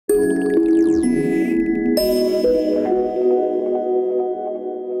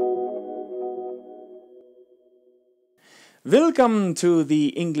Welcome to the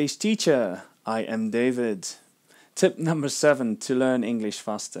English Teacher. I am David. Tip number 7 to learn English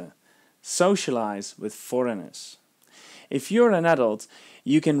faster. Socialize with foreigners. If you're an adult,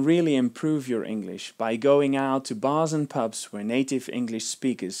 you can really improve your English by going out to bars and pubs where native English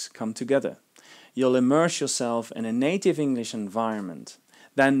speakers come together. You'll immerse yourself in a native English environment.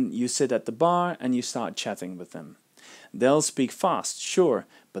 Then you sit at the bar and you start chatting with them. They'll speak fast, sure,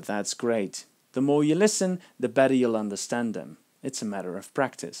 but that's great. The more you listen, the better you'll understand them. It's a matter of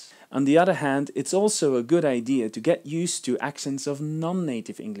practice. On the other hand, it's also a good idea to get used to accents of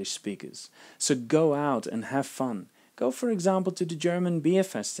non-native English speakers. So go out and have fun. Go, for example, to the German Beer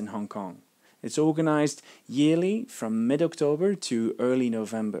Fest in Hong Kong. It's organized yearly from mid-October to early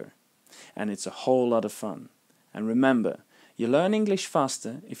November. And it's a whole lot of fun. And remember, you learn English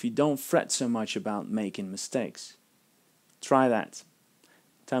faster if you don't fret so much about making mistakes. Try that.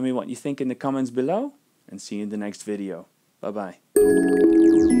 Tell me what you think in the comments below, and see you in the next video. Bye-bye.